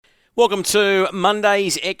Welcome to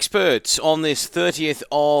Monday's Experts on this 30th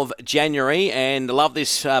of January, and I love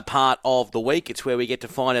this part of the week. It's where we get to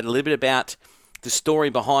find out a little bit about the story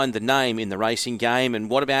behind the name in the racing game, and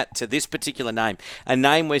what about this particular name, a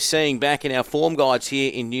name we're seeing back in our form guides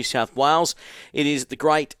here in New South Wales. It is the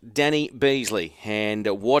great Danny Beasley, and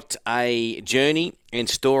what a journey and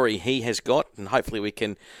story he has got, and hopefully we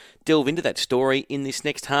can delve into that story in this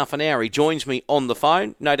next half an hour. He joins me on the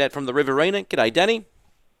phone, no doubt from the Riverina. G'day, Danny.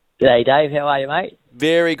 G'day, Dave. How are you, mate?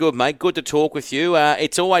 Very good, mate. Good to talk with you.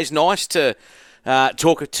 It's always nice to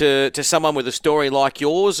talk to someone with a story like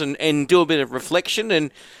yours and do a bit of reflection.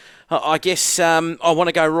 And I guess I want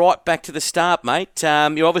to go right back to the start, mate.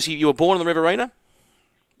 You were born in the Riverina?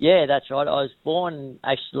 Yeah, that's right. I was born,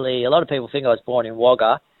 actually, a lot of people think I was born in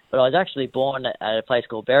Wagga, but I was actually born at a place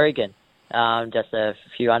called Berrigan, just a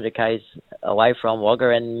few hundred k's away from Wagga,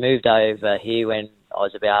 and moved over here when I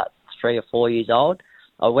was about 3 or 4 years old.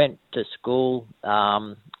 I went to school,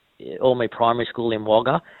 all my primary school in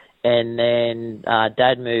Wagga, and then Mum and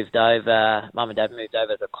Dad moved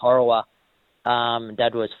over to Corowa.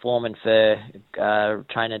 Dad was foreman for a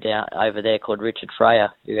trainer down over there called Richard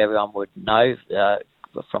Freyer, who everyone would know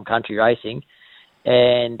from country racing.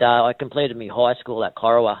 And I completed my high school at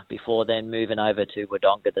Corowa before then moving over to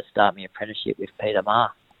Wodonga to start my apprenticeship with Peter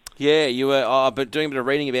Marr. Yeah, you were. I've been doing a bit of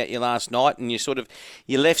reading about you last night, and you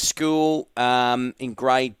left school in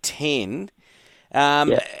grade 10.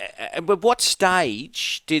 But what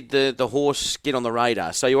stage did the horse get on the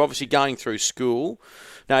radar? So you're obviously going through school.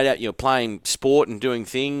 No doubt you're playing sport and doing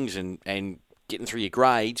things and getting through your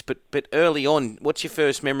grades. But early on, what's your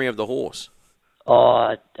first memory of the horse?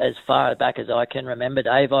 Oh, as far back as I can remember,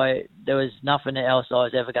 Dave, there was nothing else I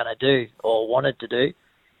was ever going to do or wanted to do.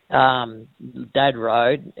 Dad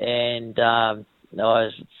rode, and I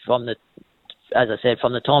was from the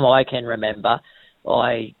time I can remember,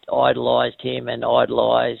 I idolised him and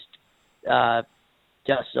idolised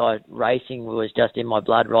racing was just in my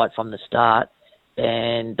blood right from the start.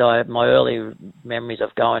 And my early memories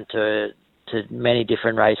of going to many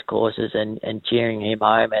different race courses and cheering him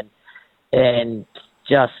home and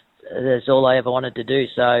just that's all I ever wanted to do.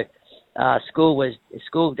 So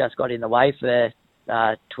school just got in the way for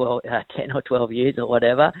 10 or 12 years or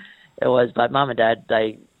whatever it was, but Mum and Dad,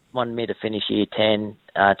 they wanted me to finish year 10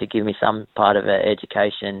 to give me some part of an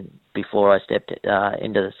education before I stepped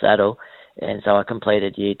into the saddle, and so I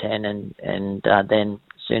completed year 10 and then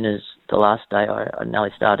as soon as the last day I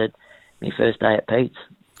nearly started my first day at Pete's.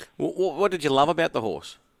 What did you love about the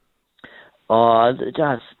horse? I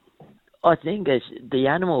think the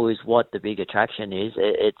animal is what the big attraction is.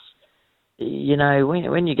 It's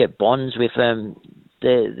when you get bonds with them,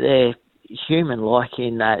 they're human-like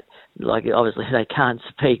in that, like obviously they can't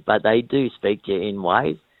speak, but they do speak to you in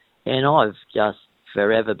ways. And I've just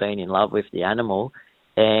forever been in love with the animal,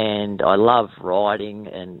 and I love riding.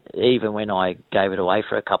 And even when I gave it away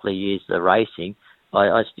for a couple of years, the racing,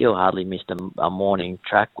 I still hardly missed a morning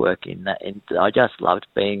track work in that. And I just loved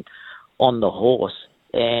being on the horse.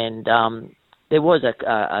 And there was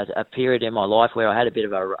a period in my life where I had a bit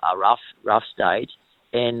of a rough stage,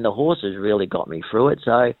 and the horses really got me through it.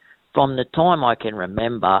 So from the time I can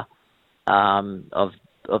remember of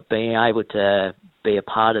being able to be a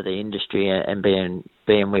part of the industry and being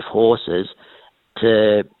with horses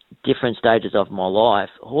to different stages of my life,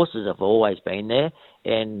 horses have always been there.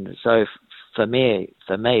 And so for me,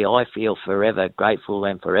 I feel forever grateful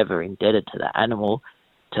and forever indebted to the animal,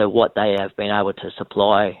 to what they have been able to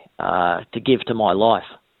supply, to give to my life.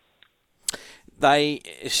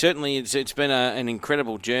 It's been an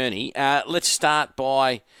incredible journey. Let's start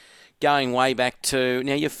by going way back to,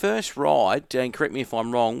 now your first ride, and correct me if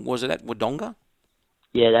I'm wrong, was it at Wodonga?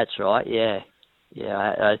 Yeah, that's right, yeah.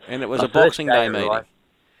 And it was a Boxing Day meeting.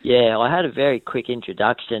 Yeah, I had a very quick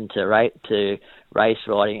introduction to race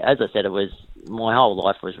riding. As I said, my whole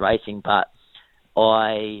life was racing, but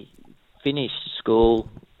I finished school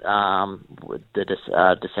with the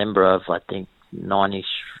December of, I think,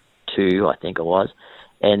 92, I think it was.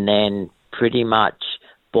 And then pretty much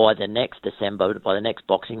by the next December, by the next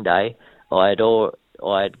Boxing Day, I'd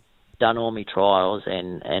done all my trials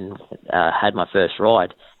and had my first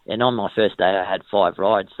ride. And on my first day, I had 5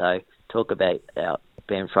 rides. So talk about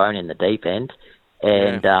being thrown in the deep end.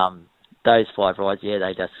 And those 5 rides,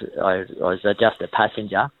 I was just a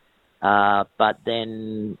passenger. But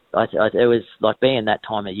then it was like being that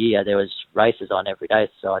time of year, there was races on every day.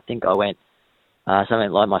 So I think I went, something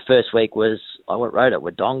like my first week was, I rode at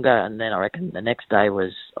Wodonga, and then I reckon the next day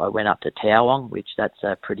I went up to Towong, which that's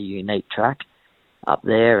a pretty unique track up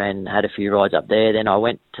there, and had a few rides up there. Then I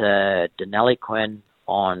went to Denaliquin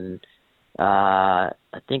on I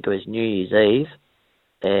think it was New Year's Eve,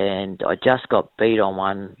 and I just got beat on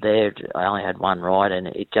one there. I only had one ride, and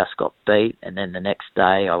it just got beat. And then the next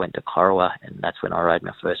day, I went to Corowa, and that's when I rode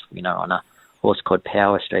my first winner on a horse called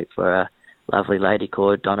Power Street for a lovely lady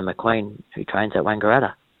called Donna McQueen, who trains at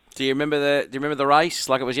Wangaratta. Do you remember the race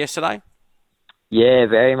like it was yesterday? Yeah,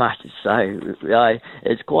 very much so.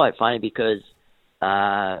 It's quite funny because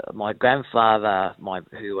my grandfather,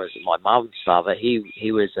 who was my mum's father,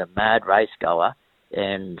 he was a mad race goer,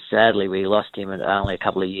 and sadly we lost him only a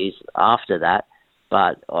couple of years after that.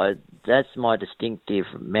 But that's my distinctive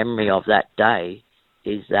memory of that day,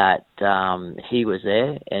 is that he was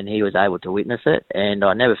there and he was able to witness it, and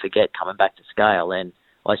I never forget coming back to scale, and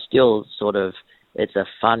I still sort of, it's a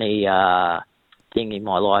funny thing in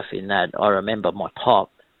my life in that I remember my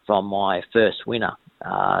pop from my first winner.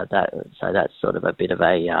 So that's sort of a bit of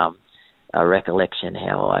a recollection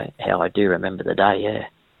how I do remember the day. Yeah.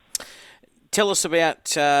 Tell us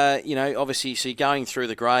about obviously, so you're going through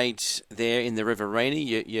the grades there in the Riverina.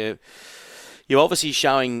 You're obviously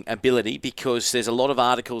showing ability, because there's a lot of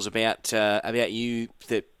articles about you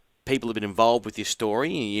that people have been involved with your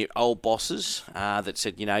story, your old bosses that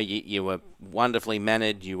said, you were wonderfully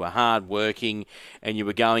mannered, you were hard-working, and you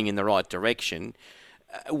were going in the right direction.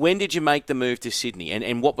 When did you make the move to Sydney,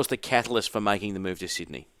 and what was the catalyst for making the move to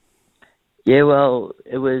Sydney? Yeah, well,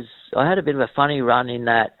 I had a bit of a funny run in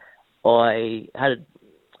that I had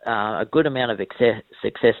a good amount of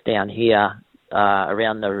success down here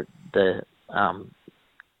around the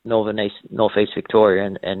northeast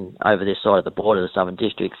Victoria and over this side of the border, the Southern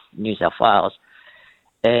Districts, New South Wales.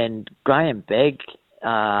 And Graham Begg,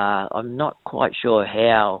 I'm not quite sure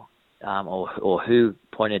how or who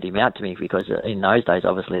pointed him out to me, because in those days,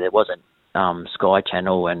 obviously, there wasn't Sky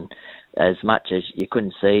Channel, and as much as you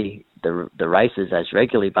couldn't see the races as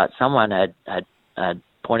regularly, but someone had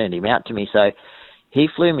pointed him out to me. So he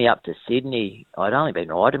flew me up to Sydney. I'd only been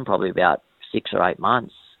riding probably about 6 or 8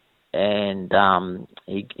 months, and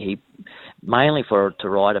he mainly to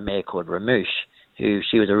ride a mare called Ramouche,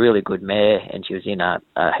 she was a really good mare, and she was in a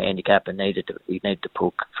handicap and he needed to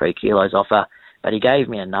pull 3 kilos off her. But he gave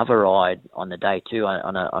me another ride on the day too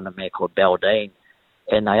on a mare called Baldine,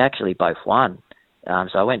 and they actually both won. So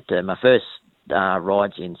I went to my first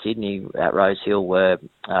rides in Sydney at Rose Hill were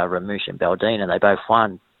Ramouche and Baldine, and they both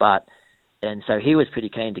won. And so he was pretty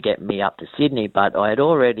keen to get me up to Sydney, but I had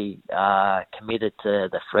already committed to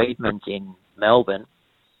the Freedmans in Melbourne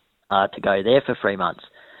to go there for 3 months.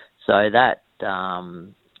 So I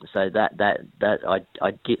done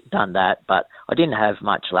that, but I didn't have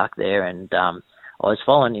much luck there, and I was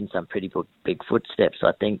following in some pretty big footsteps.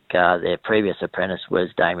 I think their previous apprentice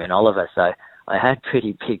was Damien Oliver, so I had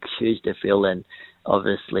pretty big shoes to fill, and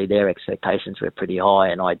obviously their expectations were pretty high,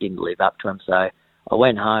 and I didn't live up to them. So I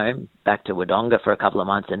went home, back to Wodonga for a couple of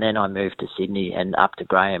months, and then I moved to Sydney and up to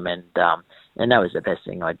Graham, and that was the best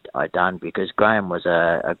thing I'd done, because Graham was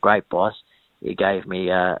a great boss. He gave me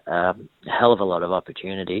a hell of a lot of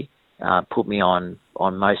opportunity, put me on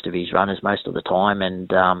most of his runners most of the time, and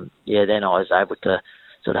then I was able to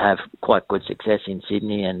sort of have quite good success in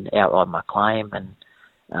Sydney and outride my claim, and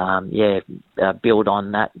build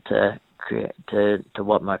on that to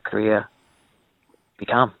what my career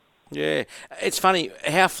become. Yeah, it's funny.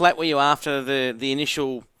 How flat were you after the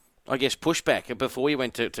initial, I guess, pushback before you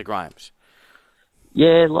went to Graham's?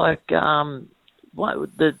 Yeah,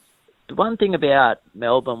 the one thing about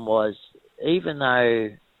Melbourne was, even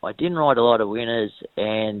though I didn't ride a lot of winners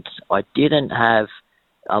and I didn't have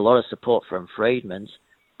a lot of support from Freedmans,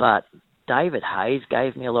 but David Hayes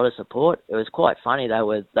gave me a lot of support. It was quite funny. They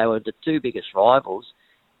were the two biggest rivals,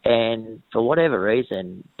 and for whatever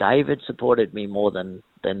reason, David supported me more than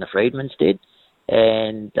the Freedmans did,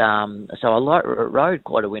 and so I rode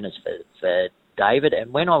quite a winners for David.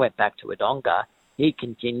 And when I went back to Wodonga, he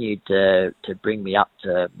continued to bring me up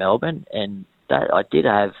to Melbourne, and that I did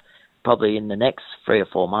have probably in the next 3 or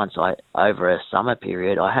 4 months, over a summer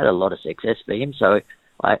period, I had a lot of success for him. So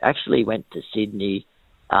I actually went to Sydney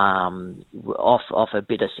off a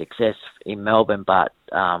bit of success in Melbourne, but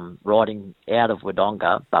riding out of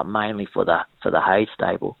Wodonga, but mainly for the Hayes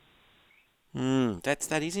stable.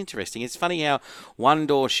 That is interesting. It's funny how one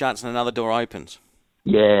door shuts and another door opens.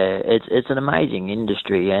 Yeah, it's an amazing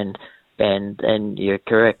industry, and you're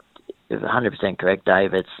correct, 100% correct,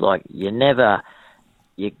 Dave. It's like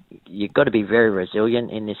you've got to be very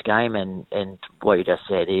resilient in this game, and what you just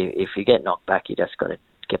said, if you get knocked back, you just got to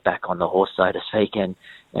get back on the horse, so to speak, and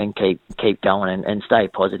keep going and stay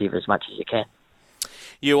positive as much as you can.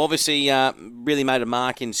 You obviously really made a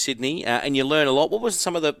mark in Sydney, and you learned a lot. What was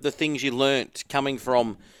some of the things you learnt coming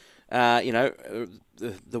from the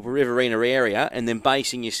Riverina area, and then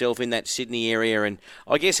basing yourself in that Sydney area, and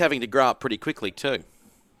I guess having to grow up pretty quickly too.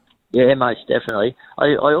 Yeah, most definitely.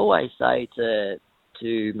 I always say to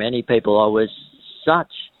many people I was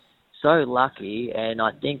so lucky, and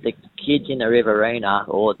I think the kids in the Riverina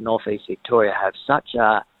or Northeast Victoria have such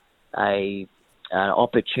an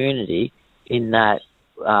opportunity in that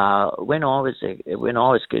when I was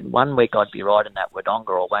good, 1 week I'd be riding at Wodonga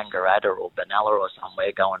or Wangaratta or Benalla or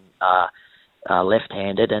somewhere going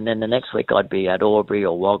left-handed, and then the next week I'd be at Albury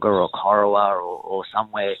or Wagga or Corowa or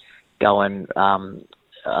somewhere going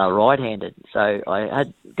right-handed. So I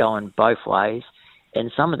had going both ways,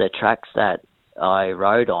 and some of the tracks that I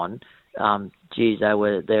rode on, there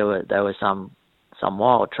were some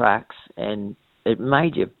wild tracks, and it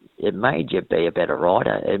made you be a better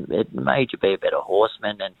rider. It made you be a better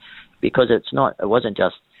horseman, and because it wasn't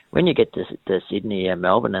just when you get to Sydney and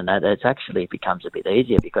Melbourne and that, it actually becomes a bit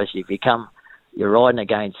easier because you're riding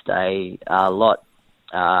against a lot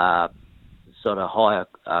sort of higher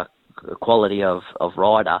quality of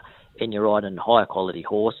rider, and you're riding higher quality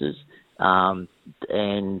horses.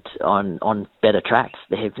 And on better tracks.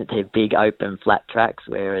 They're big, open, flat tracks,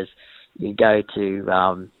 whereas you go to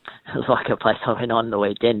like a place I went on the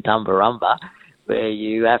weekend, Tumbarumba, where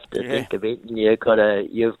you have to think a bit, and you've got to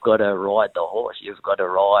ride the horse. You've got to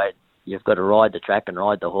ride the track and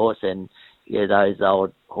ride the horse, and those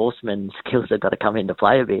old horseman skills have got to come into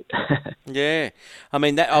play a bit. Yeah, I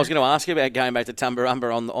mean, I was going to ask you about going back to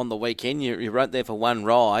Tumbarumba on the weekend. You rode there for one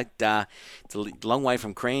ride. It's a long way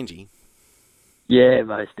from Cranji. Yeah,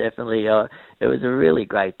 most definitely. It was a really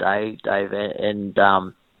great day, Dave, and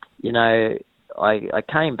I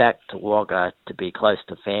came back to Wagga to be close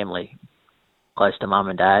to family, close to mum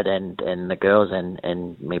and dad and the girls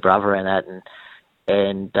and my brother and that,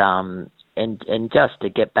 and just to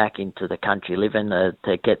get back into the country living,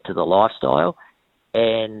 to get to the lifestyle,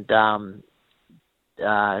 and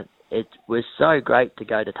it was so great to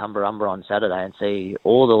go to Tumbarumba on Saturday and see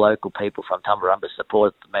all the local people from Tumbarumba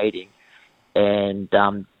support the meeting. And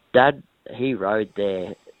Dad, he rode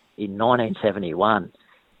there in 1971,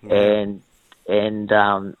 and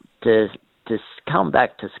to come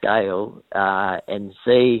back to scale and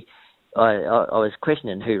see, I was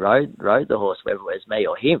questioning who rode the horse, whether it was me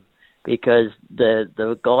or him, because the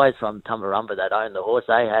guys from Tumbarumba that owned the horse,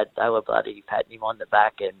 they were bloody patting him on the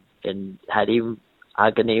back and had him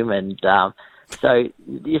hugging him, and so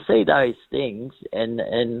you see those things, and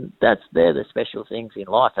they're the special things in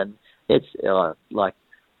life. And it's like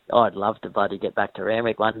I'd love to bloody get back to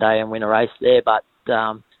Randwick one day and win a race there, but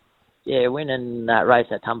winning that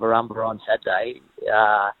race at Tumbarumba on Saturday,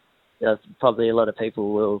 probably a lot of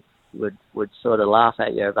people would sort of laugh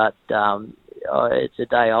at you, but it's a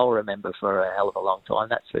day I'll remember for a hell of a long time,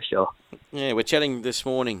 that's for sure. Yeah, we're chatting this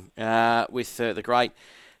morning with the great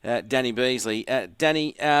Danny Beasley.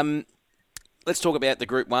 Danny, let's talk about the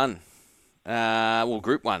Group 1.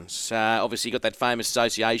 Group 1s. Obviously, you got that famous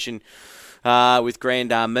association with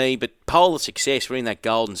Grand Army, but polar success winning that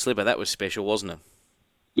Golden Slipper, that was special, wasn't it?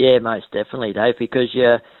 Yeah, most definitely, Dave, because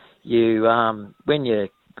once you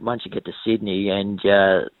get to Sydney and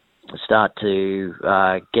start to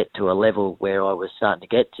get to a level where I was starting to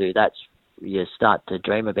get to, you start to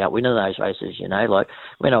dream about winning those races, like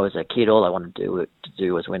when I was a kid, all I wanted to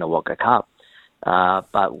do was win a Wagga Cup.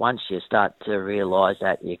 But once you start to realise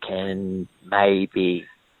that you can maybe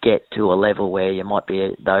get to a level where you might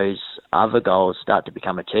be, those other goals start to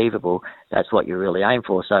become achievable, that's what you really aim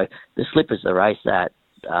for. So the Slipper's the race that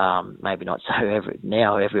maybe not so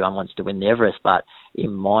now everyone wants to win the Everest, but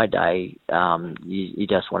in my day, you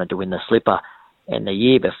just wanted to win the Slipper. And the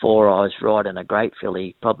year before, I was riding a great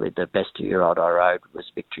filly, probably the best 2-year-old I rode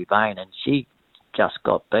was Victory Vane, and she just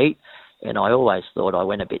got beat. And I always thought I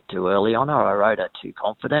went a bit too early on her. I rode her too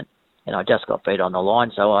confident, and I just got beat on the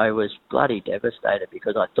line. So I was bloody devastated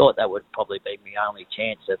because I thought that would probably be my only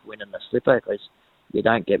chance of winning the Slipper, because you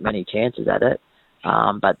don't get many chances at it.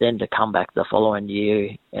 But then to come back the following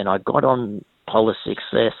year, and I got on Polar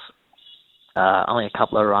Success only a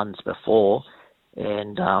couple of runs before,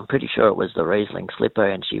 and I'm pretty sure it was the Riesling Slipper,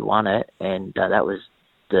 and she won it. And that was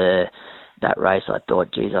that race. I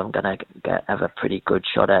thought, geez, I'm going to have a pretty good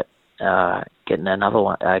shot at getting another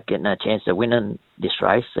one, getting a chance of winning this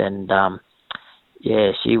race. And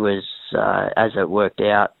she was, as it worked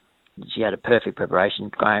out, she had a perfect preparation.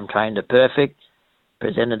 Graham trained her perfect,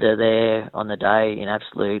 presented her there on the day in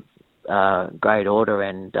absolute great order,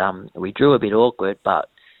 and we drew a bit awkward, but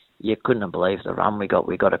you couldn't believe the run we got.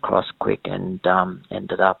 We got across quick and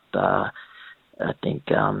ended up, I think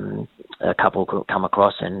a couple could come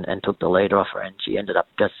across and took the lead off her, and she ended up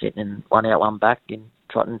just sitting in one out, one back in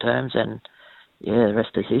trotting terms, and yeah, the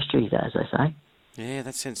rest is history, as they say. Yeah,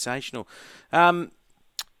 that's sensational.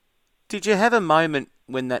 Did you have a moment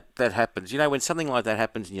when that happens? You know, when something like that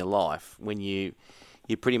happens in your life, when you're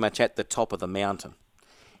pretty much at the top of the mountain,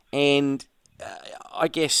 and I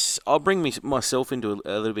guess I'll bring myself into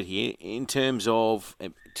a little bit here in terms of,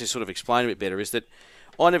 to sort of explain a bit better, is that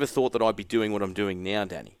I never thought that I'd be doing what I'm doing now,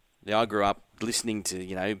 Danny. Now, I grew up listening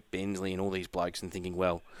to, Beasley and all these blokes and thinking,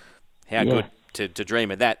 well, how good to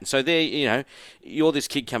dream of that. And so there, you're this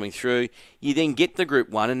kid coming through. You then get the Group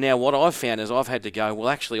 1, and now what I've found is I've had to go, well,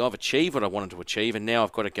 actually, I've achieved what I wanted to achieve, and now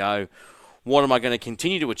I've got to go, what am I going to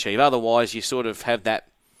continue to achieve? Otherwise, you sort of have that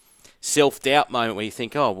self-doubt moment where you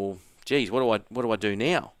think, oh, well, geez, what do I do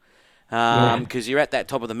now? Because you're at that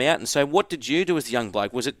top of the mountain. So what did you do as a young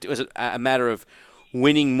bloke? Was it a matter of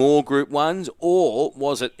winning more Group 1s, or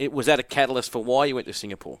was that a catalyst for why you went to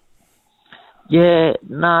Singapore? Yeah,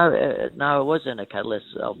 no, it wasn't a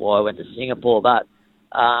catalyst of why I went to Singapore, but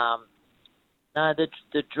no,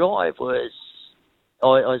 the drive was.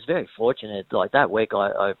 I was very fortunate. Like that week,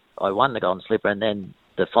 I won the Golden Slipper, and then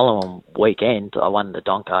the following weekend, I won the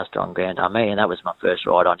Doncaster on Grand Army, and that was my first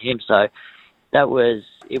ride on him. So it was.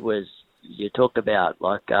 You talked about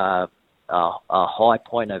like a high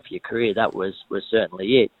point of your career. That was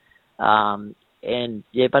certainly it. And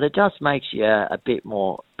yeah, but it just makes you a bit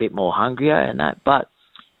more hungrier and that. But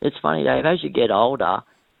it's funny, Dave. As you get older,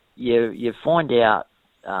 you find out.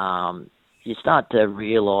 You start to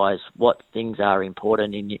realise what things are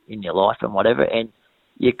important in your life and whatever. And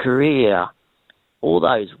your career, all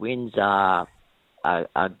those wins are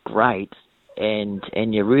great, and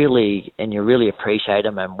you really appreciate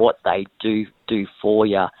them and what they do for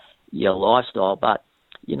your lifestyle. But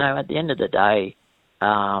at the end of the day,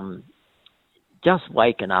 just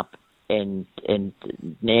waking up and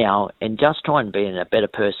now and just trying to be a better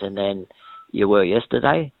person than you were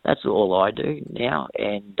yesterday. That's all I do now,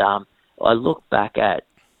 and I look back at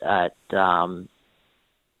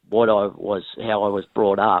what how I was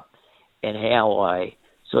brought up, and how I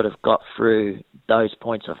sort of got through those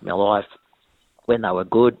points of my life when they were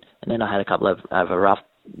good, and then I had a couple of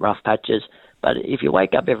rough patches. But if you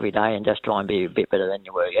wake up every day and just try and be a bit better than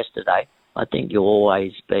you were yesterday, I think you'll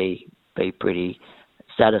always be pretty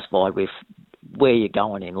satisfied with where you're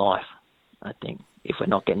going in life, I think, if we're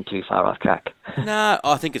not getting too far off track. No,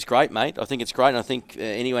 I think it's great, mate. I think it's great, and I think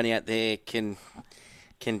anyone out there can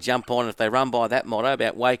jump on if they run by that motto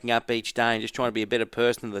about waking up each day and just trying to be a better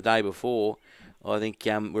person than the day before. I think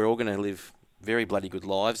we're all going to live very bloody good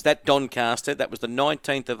lives. That Doncaster, that was the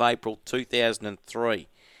 19th of April 2003.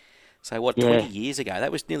 So 20 years ago?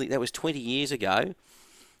 That was 20 years ago.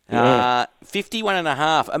 51 and a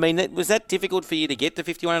half. I mean, was that difficult for you to get to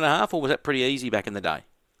 51 and a half, or was that pretty easy back in the day?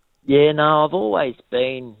 Yeah, no, I've always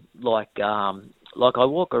been like I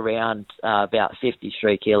walk around about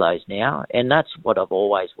 53 kilos now, and that's what I've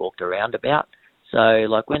always walked around about. So,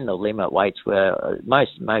 like when the limit weights were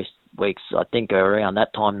most weeks, I think around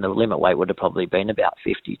that time, the limit weight would have probably been about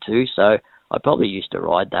 52. So I probably used to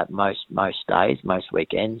ride that most days, most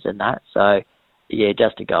weekends, and that. So yeah,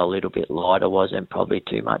 just to go a little bit lighter wasn't probably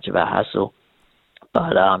too much of a hassle.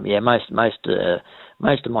 But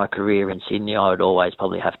most of my career in Sydney, I would always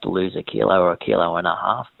probably have to lose a kilo or a kilo and a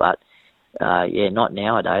half. But not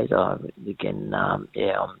nowadays. I'm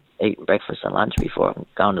eating breakfast and lunch before I'm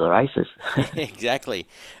going to the races. Exactly.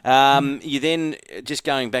 You then, just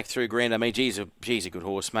going back through Grand Army, he's a good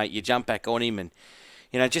horse, mate. You jump back on him, and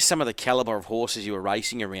just some of the calibre of horses you were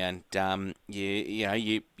racing around.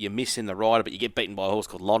 You miss in the rider, but you get beaten by a horse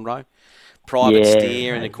called Lonhro. Private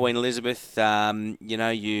Steer and the Queen Elizabeth.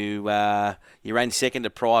 You ran second to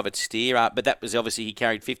Private Steer, but that was obviously he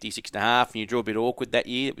carried 56.5, and you drew a bit awkward that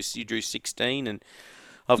year. You drew 16, and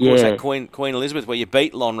of course that Queen Elizabeth where you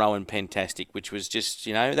beat Lonhro and Pentastic, which was just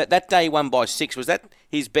that day he won by 6. Was that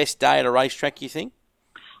his best day at a racetrack, you think?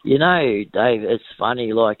 Dave, it's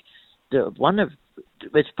funny. Like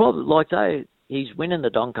it's probably like he's winning the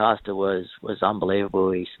Doncaster was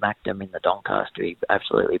unbelievable. He smacked him in the Doncaster. He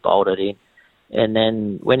absolutely bolted in. And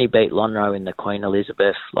then when he beat Lonhro in the Queen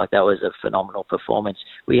Elizabeth, like that was a phenomenal performance.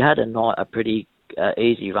 We had a pretty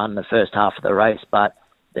easy run the first half of the race, but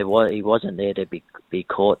he wasn't there to be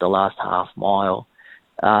caught the last half mile.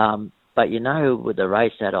 But with the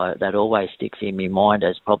race that always sticks in my mind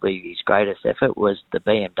as probably his greatest effort was the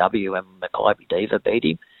BMW, and Mackay Diva beat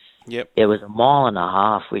him. Yep. It was 1.5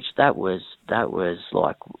 miles, which that was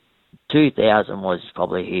like 2,000 was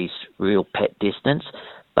probably his real pet distance.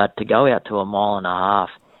 But to go out to 1.5 miles,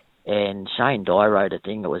 and Shane Dye rode a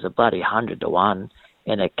thing, it was a bloody 100 to 1,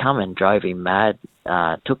 and it come and drove him mad.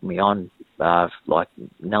 Took me on like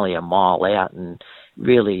nearly a mile out, and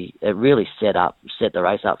it really set the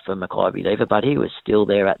race up for Mackay Beaver, but he was still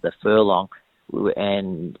there at the furlong,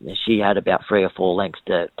 and she had about 3 or 4 lengths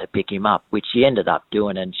to pick him up, which she ended up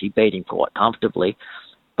doing, and she beat him quite comfortably.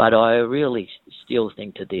 But I really still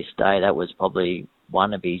think to this day that was probably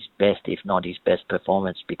one of his best, if not his best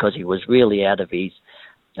performance, because he was really out of his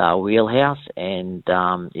wheelhouse, and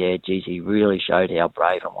he really showed how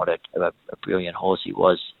brave and what a brilliant horse he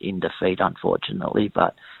was in defeat, unfortunately.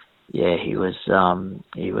 But yeah, he was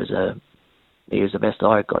the best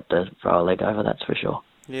I got to throw a leg over, that's for sure.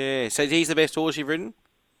 Yeah, so he's the best horse you've ridden?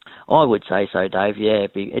 I would say so, Dave. Yeah,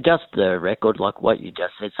 just the record, like what you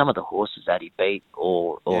just said. Some of the horses that he beat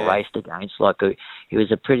or raced against, like he was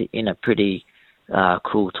in a pretty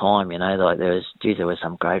cool time. You know, like there were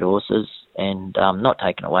some great horses, and not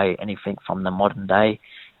taking away anything from the modern day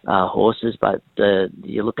horses, but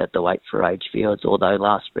you look at the weight for age fields. Although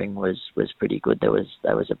last spring was pretty good, there was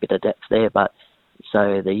a bit of depth there. But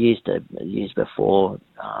so the years before,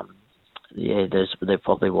 there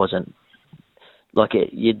probably wasn't. Like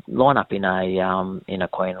you'd line up in a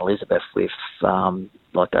Queen Elizabeth with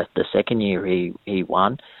the second year he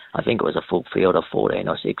won. I think it was a full field of 14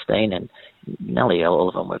 or 16, and nearly all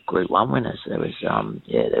of them were Group 1 winners. There was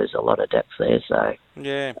there was a lot of depth there. So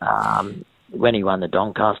when he won the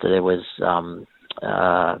Doncaster, there was Lonhro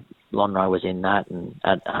was in that and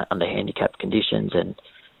under handicapped conditions, and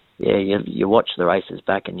you watch the races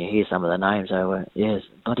back and you hear some of the names. They were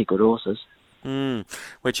bloody good horses.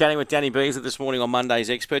 We're chatting with Danny Beasley this morning on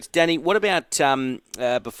Monday's Experts. Danny, what about,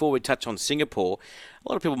 before we touch on Singapore, a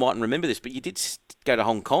lot of people mightn't remember this, but you did go to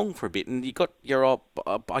Hong Kong for a bit, and you got your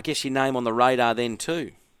name on the radar then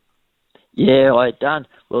too. Yeah, I had done.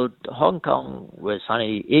 Well, Hong Kong was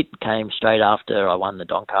funny. It came straight after I won the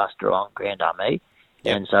Doncaster on Grand Army.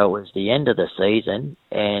 Yep. And so it was the end of the season,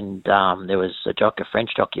 and there was a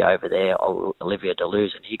French jockey over there, Olivier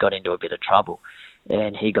Deleuze, and he got into a bit of trouble,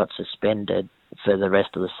 and he got suspended for the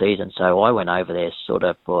rest of the season. So I went over there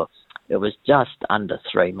it was just under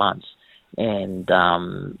 3 months, and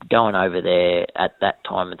going over there at that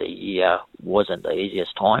time of the year wasn't the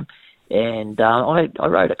easiest time. And I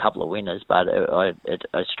rode a couple of winners, but I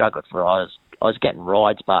struggled I was getting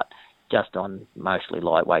rides, but just on mostly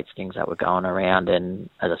lightweights, things that were going around. And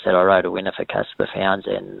as I said, I rode a winner for Casper Founds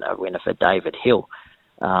and a winner for David Hill,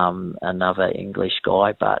 another English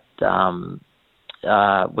guy. But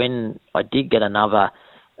when I did get another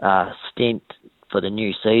stint for the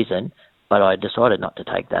new season, but I decided not to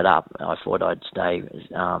take that up. I thought I'd stay,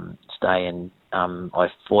 and I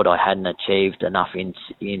thought I hadn't achieved enough in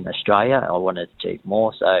Australia. I wanted to achieve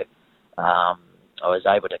more, so I was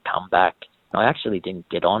able to come back. I actually didn't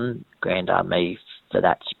get on Grand Army for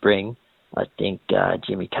that spring. I think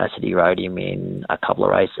Jimmy Cassidy rode him in a couple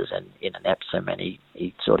of races and in an Epsom, and he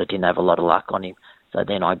sort of didn't have a lot of luck on him. So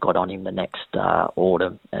then I got on him the next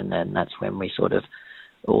autumn, and then that's when we sort of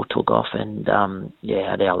all took off and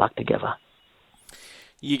had our luck together.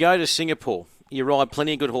 You go to Singapore. You ride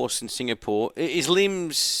plenty of good horses in Singapore. Is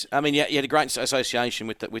Limbs? I mean, you had a great association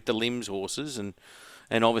with the Limbs horses, and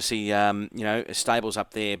obviously stables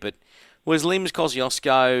up there. But was Limbs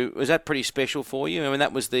Kosciuszko, was that pretty special for you? I mean,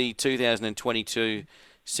 that was the 2022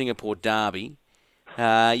 Singapore Derby.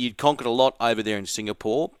 You'd conquered a lot over there in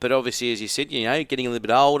Singapore, but obviously, as you said, getting a little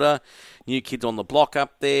bit older, new kids on the block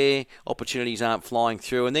up there, opportunities aren't flying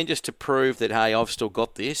through, and then just to prove that, hey, I've still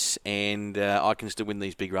got this, and I can still win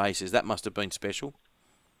these big races, that must have been special.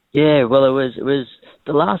 Yeah, well, it was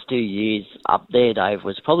the last 2 years up there, Dave,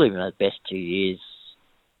 was probably the best 2 years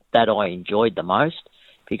that I enjoyed the most,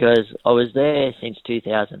 because I was there since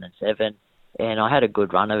 2007, and I had a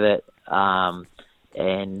good run of it.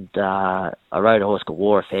 And I rode a horse called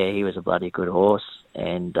War Affair. He was a bloody good horse,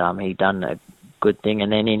 and he done a good thing.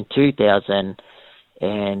 And then in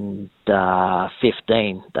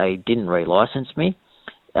 2015, they didn't relicense me.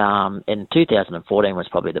 And 2014 was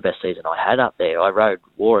probably the best season I had up there. I rode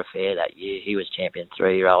War Affair that year. He was champion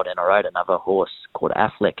 3-year-old, and I rode another horse called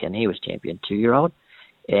Affleck, and he was champion 2-year-old.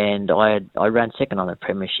 And I ran second on the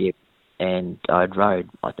premiership, and I'd rode,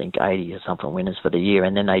 I think, 80 or something winners for the year,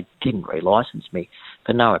 and then they didn't relicense me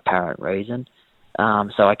for no apparent reason.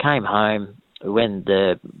 So I came home when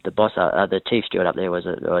the boss, the chief steward up there was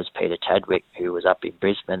Peter Chadwick, who was up in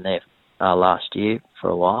Brisbane there last year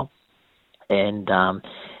for a while, and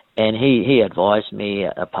he advised me.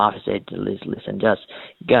 Parker said, "Listen, just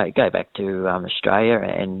go back to Australia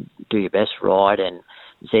and do your best ride and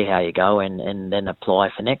see how you go, and then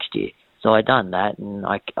apply for next year." So I done that, and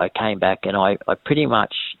I came back, and I pretty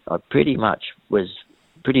much was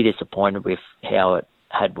pretty disappointed with how it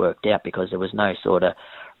had worked out, because there was no sort of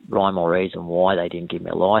rhyme or reason why they didn't give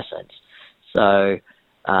me a license. So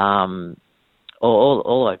All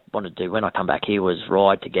I wanted to do when I come back here was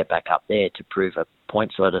ride to get back up there to prove a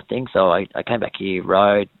point sort of thing. So I came back here,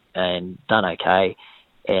 rode and done okay,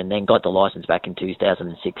 and then got the licence back in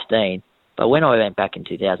 2016. But when I went back in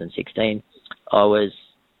 2016, I was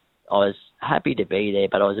happy to be there,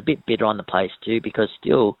 but I was a bit bitter on the place too, because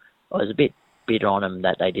still I was a bit bitter on them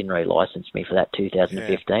that they didn't re-license me for that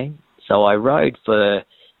 2015. Yeah. So I rode for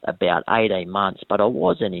about 18 months, but I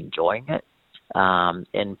wasn't enjoying it.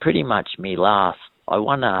 And pretty much I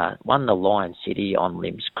won the Lion City on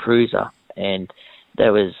Lim's Cruiser, and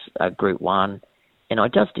there was a Group 1, and I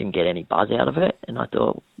just didn't get any buzz out of it. And I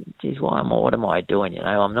thought, geez, what am I doing?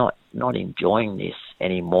 I'm not enjoying this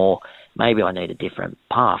anymore. Maybe I need a different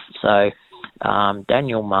path. So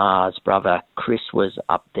Daniel Maher's brother Chris was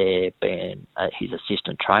up there being his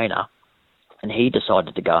assistant trainer, and he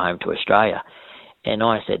decided to go home to Australia. And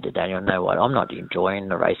I said to Daniel, no, what? I'm not enjoying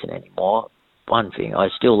the racing anymore. One thing, I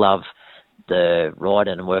still love the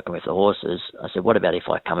riding and working with the horses. I said, what about if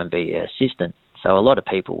I come and be an assistant? So a lot of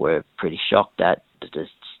people were pretty shocked at the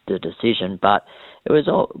decision, but it was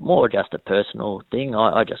more just a personal thing.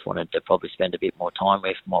 I just wanted to probably spend a bit more time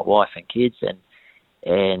with my wife and kids, but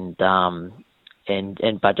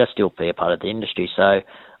just still be a part of the industry. So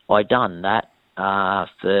I done that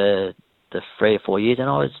for the 3 or 4 years, and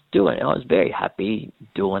I was very happy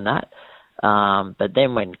doing that. But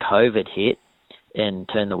then when COVID hit and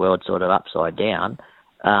turned the world sort of upside down,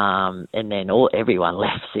 and then everyone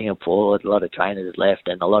left Singapore, a lot of trainers left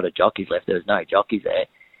and a lot of jockeys left. There was no jockeys there.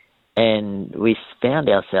 And we found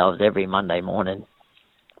ourselves every Monday morning,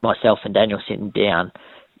 myself and Daniel sitting down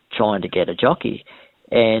trying to get a jockey.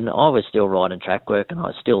 And I was still riding track work and I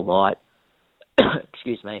was still light.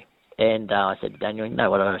 Excuse me. And I said to Daniel, you know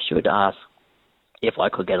what, I should ask if I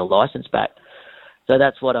could get a licence back. So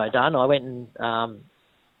that's what I done. I went and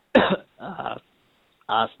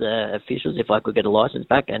asked the officials if I could get a licence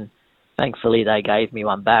back, and thankfully they gave me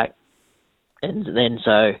one back. And then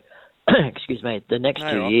excuse me, the next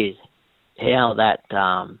 2 years, how that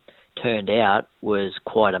turned out was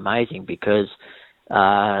quite amazing, because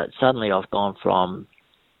suddenly I've gone from,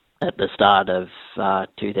 at the start of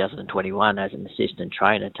 2021 as an assistant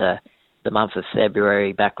trainer, to the month of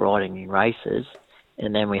February back riding in races.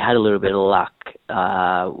 And then we had a little bit of luck,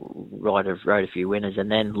 rode a few winners,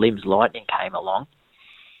 and then Lim's Lightning came along,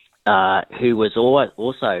 who was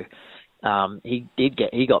also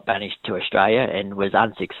he got banished to Australia and was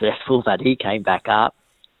unsuccessful, but he came back up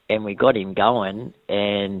and we got him going,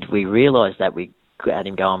 and we realised that we had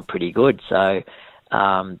him going pretty good. So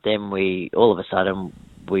then all of a sudden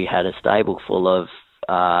we had a stable full of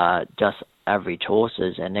just average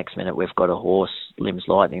horses, and next minute we've got a horse, Lim's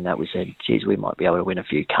Lightning, that we said, geez, we might be able to win a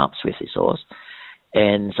few cups with this horse.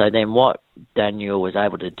 And so then what Daniel was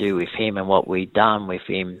able to do with him, and what we'd done with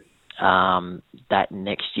him, that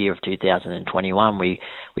next year of 2021, we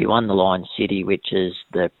won the Lion City, which is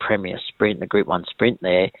the premier sprint, the Group 1 sprint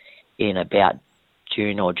there, in about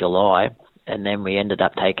June or July. And then we ended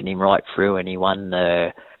up taking him right through, and he won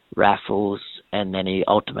the raffles, and then he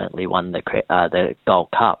ultimately won the Gold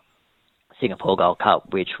Cup, Singapore Gold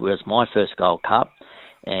Cup, which was my first Gold Cup,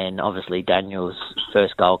 and obviously Daniel's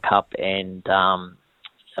first Gold Cup, and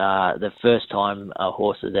the first time a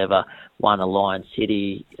horse has ever won a Lion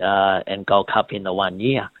City and Gold Cup in the 1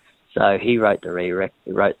 year. So he wrote the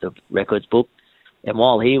records book, and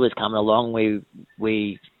while he was coming along,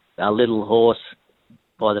 we a little horse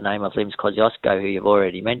by the name of Lim's Kosciuszko, who you've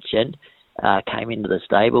already mentioned, came into the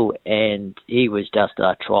stable, and he was just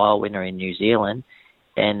a trial winner in New Zealand.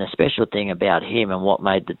 And the special thing about him, and what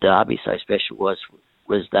made the Derby so special,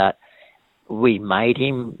 was that we made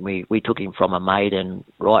him. We took him from a maiden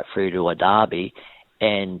right through to a Derby,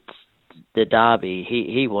 and the Derby,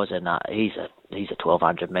 he wasn't. He's a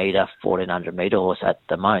 1200 metre, 1400 metre horse at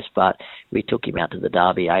the most, but we took him out to the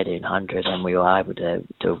Derby 1800, and we were able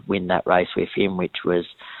to win that race with him, which was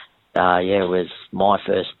it was my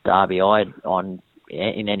first Derby I'd on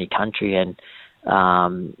in any country, and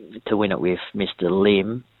to win it with Mr.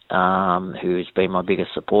 Lim, who's been my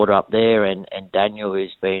biggest supporter up there, and Daniel,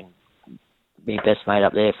 who's been my best mate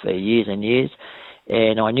up there for years and years.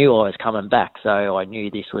 And I knew I was coming back, so I knew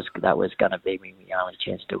that was going to be my only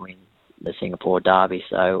chance to win the Singapore Derby.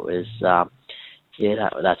 So it was,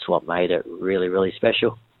 that's what made it really, really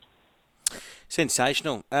special.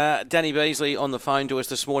 Sensational. Danny Beasley on the phone to us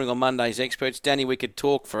this morning on Monday's Experts. Danny, we could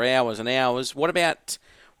talk for hours and hours. What about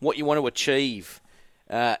what you want to achieve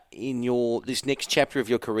in this next chapter of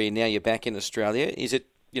your career now you're back in Australia? Is it,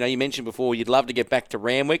 you mentioned before you'd love to get back to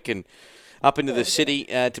Randwick and up into the city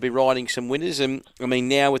to be riding some winners. And I mean,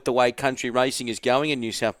 now with the way country racing is going in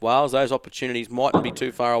New South Wales, those opportunities mightn't be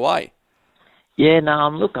too far away. Yeah, no,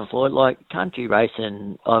 I'm looking forward. Like country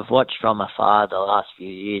racing, I've watched from afar the last few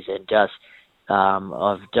years, and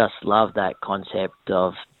I've just loved that concept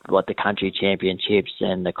of what the country championships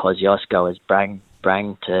and the Kosciuszko has bring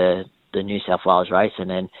to the New South Wales racing,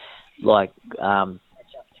 and like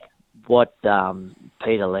what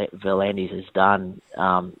Peter V'landys has done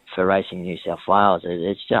for racing in New South Wales,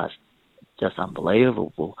 it's just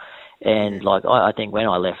unbelievable. And like I think when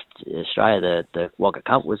I left Australia, the Wagga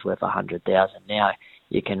Cup was worth 100,000. Now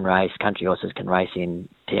you can race, country horses can race in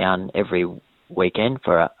town every weekend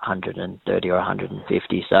for 130 or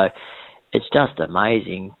 150. So it's just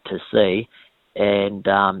amazing to see. And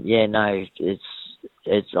I'm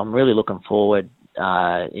really looking forward.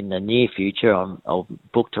 In the near future, I'll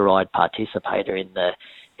book to ride participator in the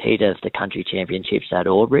heat of the country championships at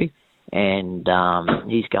Albury, and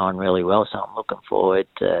he's going really well. So I'm looking forward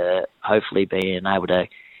to hopefully being able to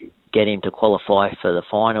get him to qualify for the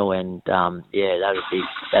final. And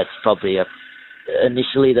that's probably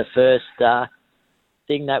initially the first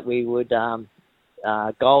thing that we would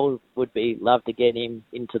goal would be love to get him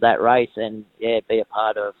into that race and be a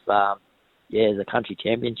part of the country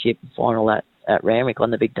championship final at Randwick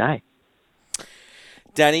on the big day.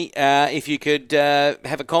 Danny, if you could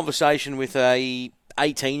have a conversation with a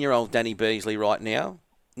 18-year-old Danny Beasley right now,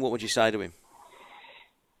 what would you say to him?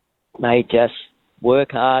 Mate, just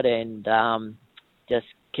work hard and just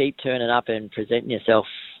keep turning up and presenting yourself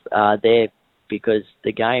there, because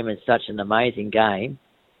the game is such an amazing game.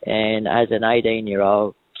 And as an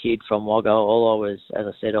 18-year-old kid from Wagga, all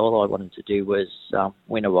I wanted to do was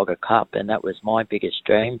win a Wagga Cup, and that was my biggest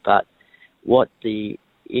dream. But what the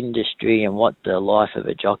industry and what the life of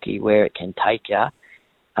a jockey, where it can take you,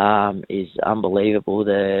 is unbelievable.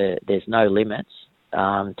 There's no limits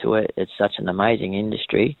to it. It's such an amazing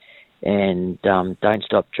industry, and don't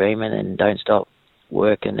stop dreaming and don't stop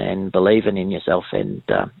working and believing in yourself. And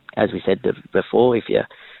as we said before, if you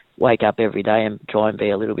wake up every day and try and be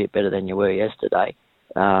a little bit better than you were yesterday,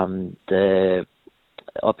 the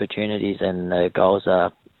opportunities and the goals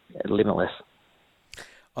are limitless.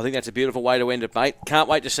 I think that's a beautiful way to end it, mate. Can't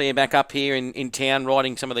wait to see you back up here in town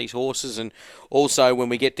riding some of these horses, and also when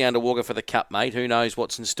we get down to Wagga for the Cup, mate, who knows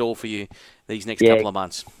what's in store for you these next couple of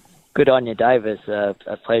months. Good on you, Dave. It's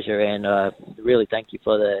a pleasure, and really thank you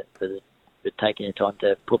for taking the time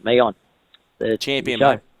to put me on the champion,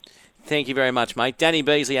 show. Mate. Thank you very much, mate. Danny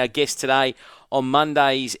Beasley, our guest today on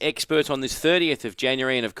Monday's Experts on this 30th of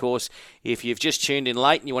January. And, of course, if you've just tuned in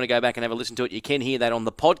late and you want to go back and have a listen to it, you can hear that on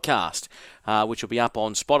the podcast, which will be up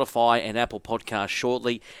on Spotify and Apple Podcasts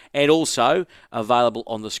shortly, and also available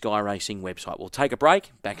on the Sky Racing website. We'll take a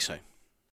break. Back soon.